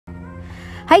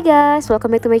Hai guys,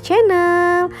 welcome back to my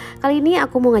channel. Kali ini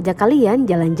aku mau ngajak kalian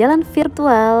jalan-jalan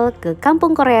virtual ke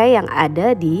Kampung Korea yang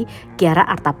ada di Kiara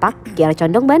Artapak, Kiara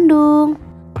Condong, Bandung.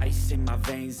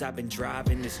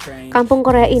 Kampung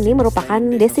Korea ini merupakan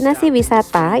destinasi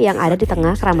wisata yang ada di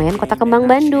tengah keramaian Kota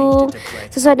Kembang, Bandung.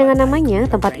 Sesuai dengan namanya,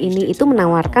 tempat ini itu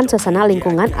menawarkan suasana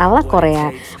lingkungan ala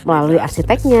Korea melalui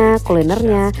arsiteknya,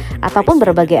 kulinernya, ataupun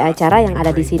berbagai acara yang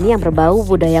ada di sini yang berbau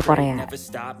budaya Korea.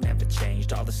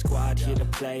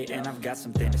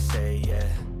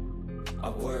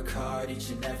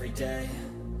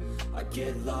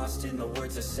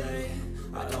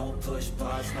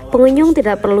 Pengunjung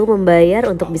tidak perlu membayar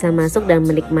untuk bisa masuk dan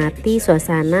menikmati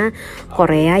suasana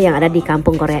Korea yang ada di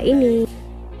Kampung Korea ini.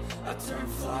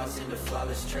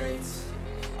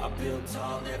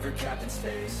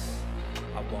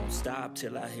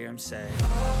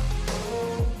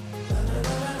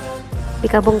 Di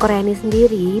Kampung Korea ini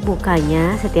sendiri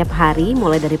bukanya setiap hari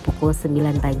mulai dari pukul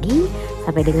 9 pagi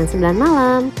sampai dengan 9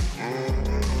 malam.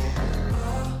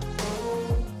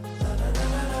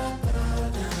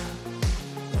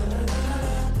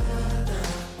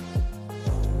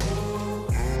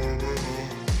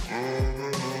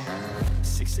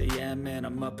 And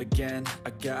I'm up again.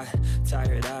 I got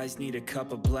tired eyes, need a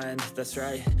cup of blend. That's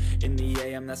right, in the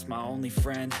AM, that's my only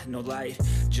friend. No light,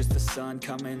 just the sun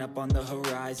coming up on the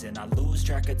horizon. I lose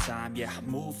track of time, yeah, I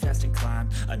move fast and climb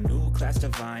a new class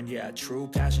divine, yeah, true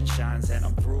passion shines. And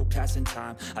I'm through passing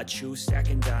time, I choose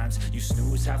stacking dimes. You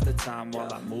snooze half the time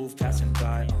while I move passing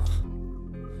by.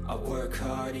 I work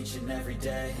hard each and every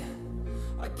day.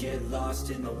 I get lost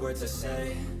in the words I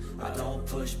say. I don't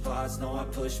push pause, no, I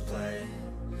push play.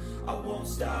 I won't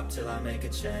stop till I make a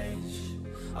change.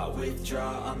 I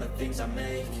withdraw on the things I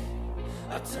make.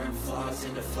 I turn flaws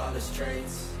into flawless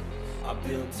traits. I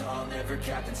build tall, never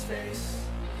capped in space.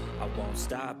 I won't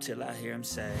stop till I hear him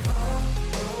say,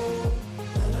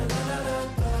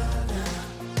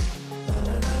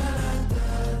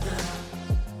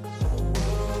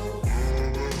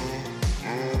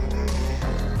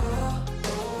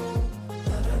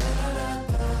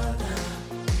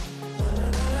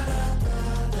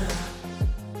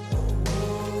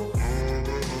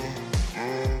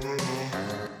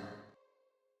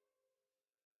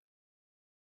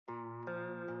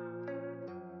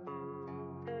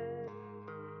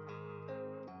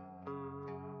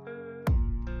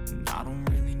 I don't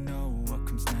really know what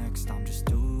comes next. I'm just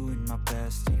doing my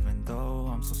best, even though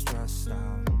I'm so stressed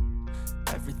out.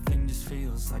 Everything just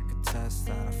feels like a test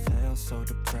that I fail, so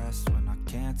depressed when I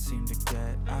can't seem to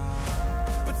get out.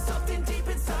 But something deep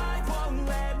inside won't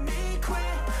let me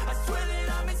quit. I swear that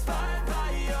I'm inspired by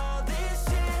all this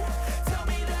shit. Tell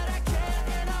me that I can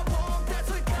and I won't. That's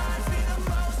what guides me the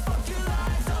most. Fuck your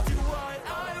lies, I'll do what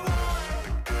I want.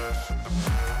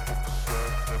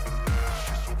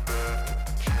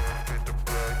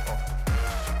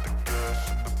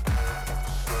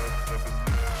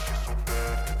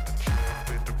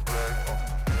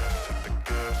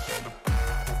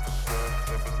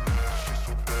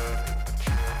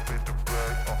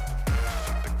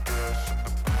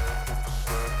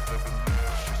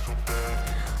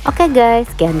 Oke guys,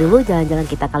 sekian dulu jalan-jalan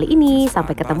kita kali ini.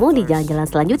 Sampai ketemu di jalan-jalan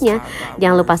selanjutnya.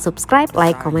 Jangan lupa subscribe,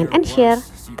 like, comment, and share.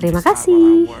 Terima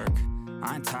kasih.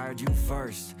 I ain't tired, you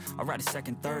first. I'll write a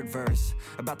second, third verse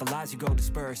about the lies you go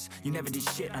disperse. You never did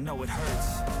shit, I know it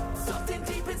hurts. Something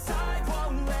deep inside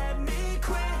won't let me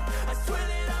quit. I swear